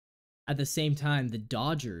at the same time, the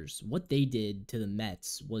Dodgers, what they did to the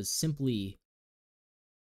Mets was simply.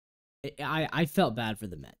 I felt bad for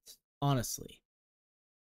the Mets, honestly.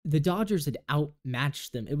 The Dodgers had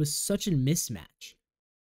outmatched them. It was such a mismatch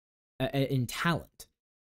in talent.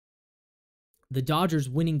 The Dodgers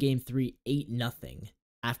winning game 3 8-0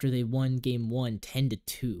 after they won game 1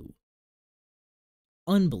 10-2.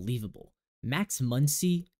 Unbelievable. Max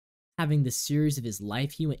Muncy having the series of his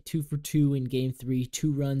life. He went 2 for 2 in game 3,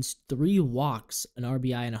 2 runs, 3 walks, an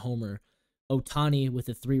RBI and a homer. Ohtani with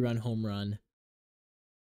a 3-run home run.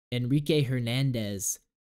 Enrique Hernandez,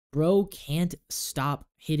 bro, can't stop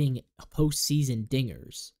hitting postseason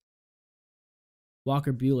dingers.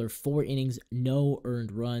 Walker Buehler, 4 innings, no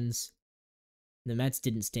earned runs. The Mets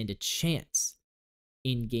didn't stand a chance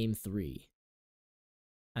in game 3,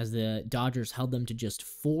 as the Dodgers held them to just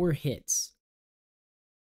 4 hits.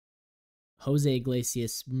 Jose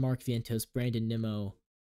Iglesias, Mark Vientos, Brandon Nimmo,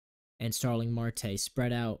 and Starling Marte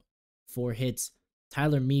spread out 4 hits.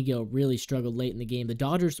 Tyler Migo really struggled late in the game. The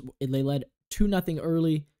Dodgers, they led 2-0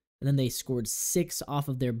 early, and then they scored 6 off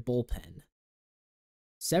of their bullpen.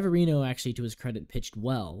 Severino, actually, to his credit, pitched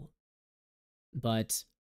well, but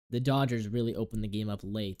the Dodgers really opened the game up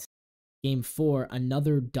late. Game 4,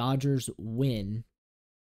 another Dodgers win,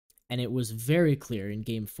 and it was very clear in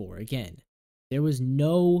Game 4. Again, there was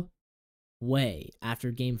no way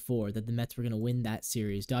after Game 4 that the Mets were going to win that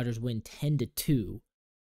series. Dodgers win 10-2.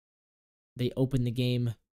 They opened the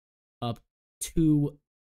game up 3-2.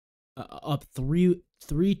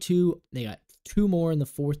 They got 2 more in the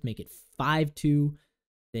 4th, make it 5-2.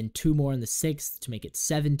 Then 2 more in the 6th to make it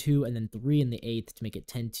 7-2, and then 3 in the 8th to make it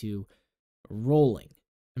 10-2. Rolling.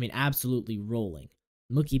 I mean, absolutely rolling.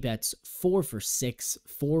 Mookie Betts, 4 for 6,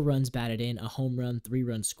 4 runs batted in, a home run, 3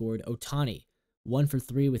 runs scored. Ohtani, 1 for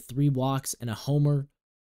 3 with 3 walks and a homer.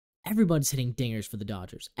 Everybody's hitting dingers for the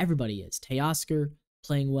Dodgers. Everybody is. Teoscar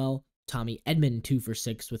playing well. Tommy Edman, 2 for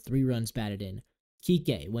 6 with 3 runs batted in.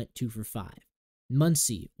 Kike went 2 for 5.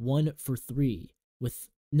 Muncy, 1 for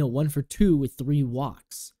 2 with 3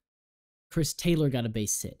 walks. Chris Taylor got a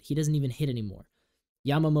base hit. He doesn't even hit anymore.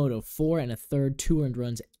 Yamamoto, 4 1/3, 2 earned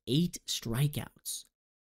runs, 8 strikeouts.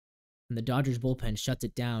 And the Dodgers bullpen shuts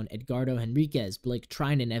it down. Edgardo Henriquez, Blake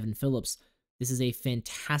Trinan, Evan Phillips. This is a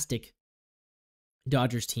fantastic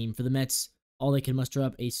Dodgers team. For the Mets, all they can muster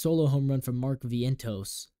up, a solo home run from Mark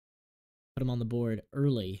Vientos. Put him on the board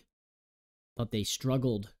early, but they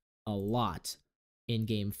struggled a lot in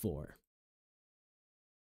Game 4.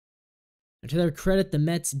 And to their credit, the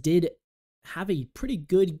Mets did have a pretty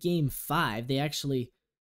good Game 5. They actually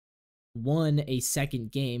won a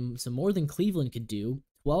second game, so more than Cleveland could do.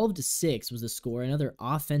 12-6 was the score, another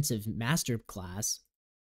offensive masterclass.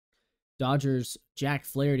 Dodgers' Jack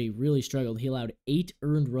Flaherty really struggled. He allowed 8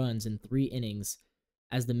 earned runs in 3 innings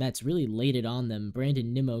as the Mets really laid it on them.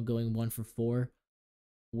 Brandon Nimmo going 1 for 4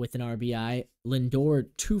 with an RBI. Lindor,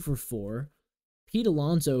 2 for 4. Pete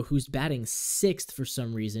Alonso, who's batting 6th for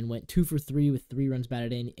some reason, went 2 for 3 with 3 runs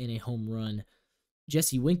batted in a home run.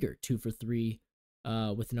 Jesse Winker, 2 for 3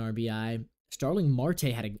 with an RBI. Starling Marte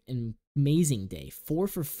had an amazing day. 4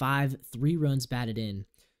 for 5, 3 runs batted in.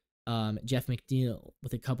 Jeff McNeil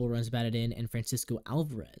with a couple runs batted in, and Francisco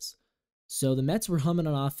Alvarez. So the Mets were humming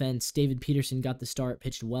on offense. David Peterson got the start,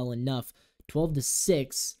 pitched well enough.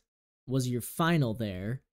 12-6 was your final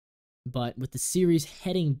there. But with the series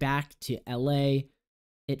heading back to LA,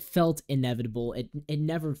 it felt inevitable. It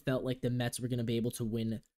never felt like the Mets were going to be able to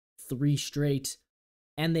win 3 straight.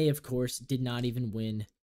 And they, of course, did not even win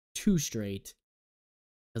 2 straight.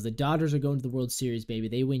 Because the Dodgers are going to the World Series, baby.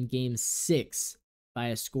 They win Game 6 by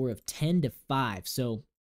a score of 10-5. So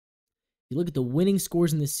you look at the winning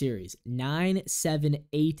scores in this series, 9, 7,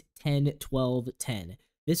 8, 10, 12, 10.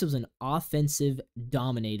 This was an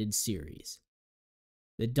offensive-dominated series.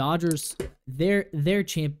 The Dodgers, their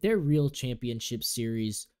real championship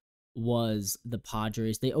series was the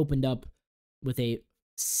Padres. They opened up with a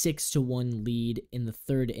 6-1 lead in the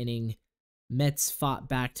 3rd inning. Mets fought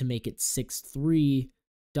back to make it 6-3.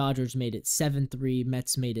 Dodgers made it 7-3.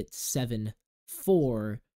 Mets made it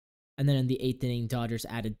 7-4. And then in the 8th inning, Dodgers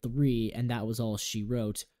added 3, and that was all she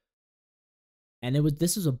wrote. And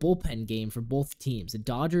this was a bullpen game for both teams. The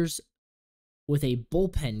Dodgers with a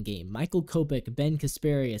bullpen game. Michael Kopech, Ben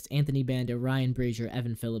Kasparius, Anthony Banda, Ryan Brazier,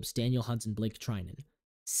 Evan Phillips, Daniel Hunt, and Blake Trinan.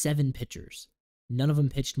 7 pitchers. None of them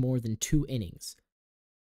pitched more than 2 innings.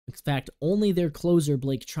 In fact, only their closer,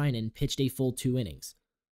 Blake Trinan, pitched a full 2 innings.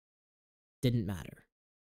 Didn't matter.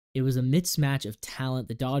 It was a mismatch of talent.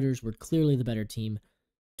 The Dodgers were clearly the better team.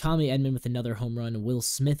 Tommy Edman with another home run. Will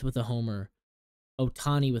Smith with a homer.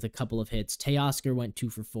 Ohtani with a couple of hits. Teoscar went 2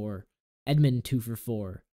 for 4. Edman 2 for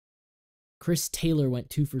 4. Chris Taylor went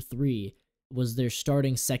 2 for 3, was their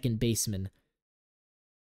starting second baseman.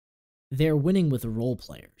 They're winning with role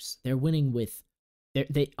players. They're winning with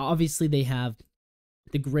they obviously they have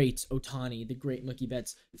the great Otani, the great Mookie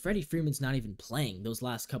Betts. Freddie Freeman's not even playing those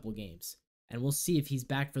last couple games, and we'll see if he's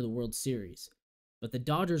back for the World Series. But the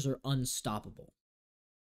Dodgers are unstoppable.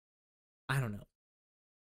 I don't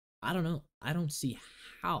know. I don't see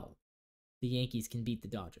how the Yankees can beat the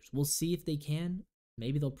Dodgers. We'll see if they can.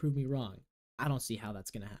 Maybe they'll prove me wrong. I don't see how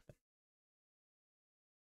that's going to happen.